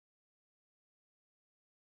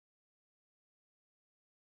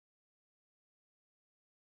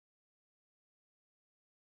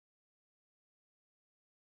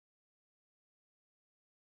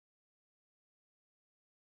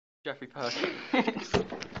Jeffery Perkins.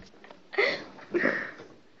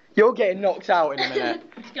 You're getting knocked out in a minute.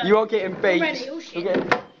 You're getting beat. I'm ready. Oh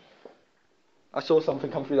shit. I saw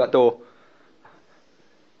something come through that door.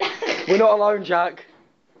 We're not alone, Jack.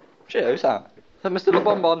 Shit, who's that? Is that Mr. Le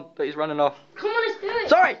Bonbon that he's running off? Come on, let's do it.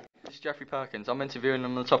 Sorry! This is Jeffery Perkins. I'm interviewing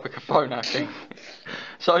him on the topic of phone hacking.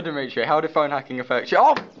 So, Dimitri, how did phone hacking affect you?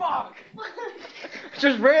 Oh, fuck!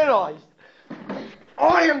 Just realised.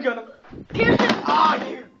 I am gonna... Kieran! Ah,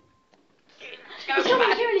 you... He's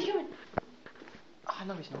coming, Kieran, he's coming. Oh,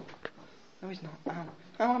 no, he's not. No, he's not. Ow.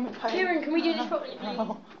 Ow, I'm in pain. Kieran, can we do this properly, please?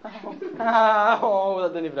 Ow. Ow. Ow. That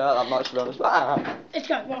didn't even hurt that much, to be honest. But, ow. Let's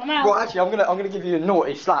go. Well, I'm out. Well, actually, I'm gonna give you a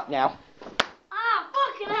naughty slap now. Ah,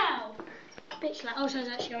 fucking hell. Bitch slap. Oh, so it's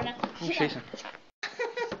actually on that. Oh, jeez.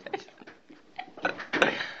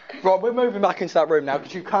 Right, we're moving back into that room now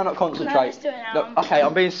because you cannot concentrate. No, let's do it now. Look, okay,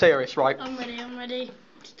 I'm being serious, right? I'm ready.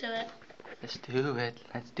 Let's do it. Let's do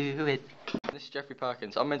it. This is Jeffery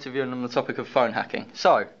Perkins. I'm interviewing on the topic of phone hacking.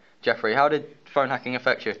 So, Jeffrey, how did phone hacking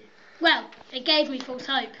affect you? Well, it gave me false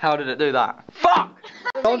hope. How did it do that? Fuck!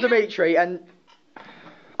 I'm Dimitri and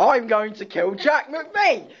I'm going to kill Jack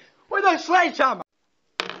McVie with a sledgehammer.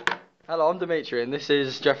 Hello, I'm Dimitri and this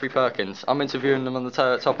is Jeffery Perkins. I'm interviewing them on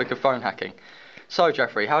the topic of phone hacking. So,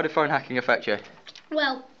 Jeffrey, how did phone hacking affect you?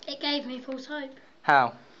 Well, it gave me false hope.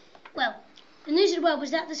 How? Well, the news of the world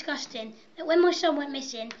was that disgusting that when my son went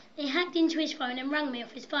missing, they hacked into his phone and rang me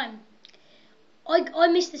off his phone. I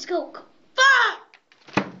missed the school.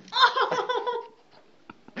 Fuck!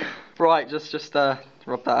 Right, just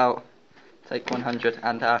rub that out. Take 100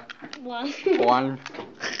 and One. one.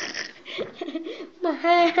 My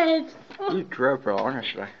head. You drove, bro,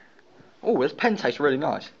 honestly. Oh, this pen tastes really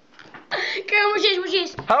nice. Kieran, watch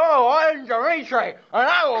this? Hello, I'm Dimitri, and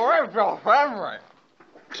I will rip your family.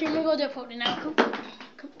 Kieran, we've got to do it properly now. Come.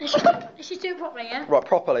 Let's just do it properly, yeah? Right,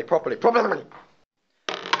 properly.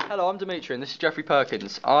 Hello, I'm Dimitri, and this is Jeffery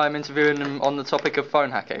Perkins. I'm interviewing him on the topic of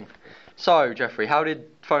phone hacking. So, Jeffrey, how did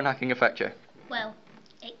phone hacking affect you? Well,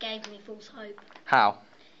 it gave me false hope. How?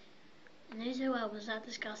 The news of the world was that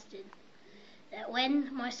disgusting that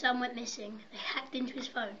when my son went missing, they hacked into his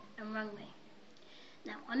phone and rang me.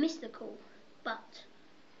 Now, I missed the call, but...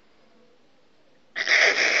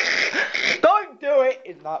 Don't do it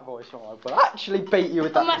in that voice, or I will actually beat you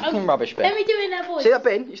with that rubbish bin. Let me do it in that voice. See that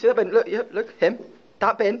bin? You see that bin? Look, yeah, look, him.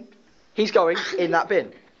 That bin. He's going in that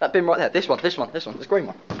bin. That bin right there. This one. This green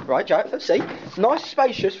one. Right, Jack, let's see. Nice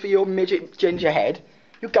spacious for your midget ginger head.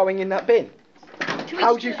 You're going in that bin.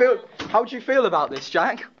 How do you feel about this,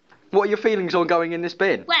 Jack? What are your feelings on going in this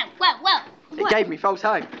bin? Well. It gave me false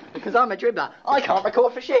hope because I'm a dribbler. I can't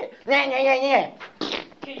record for shit. Yeah.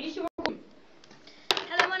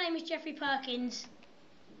 Hello, my name is Jeffery Perkins.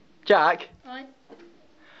 Jack. Right.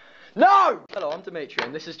 No! Hello, I'm Dimitri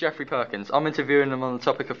and this is Jeffery Perkins. I'm interviewing him on the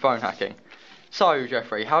topic of phone hacking. So,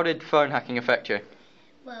 Jeffrey, how did phone hacking affect you?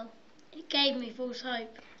 Well, it gave me false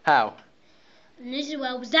hope. How? The news of the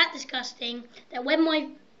world was that disgusting that when my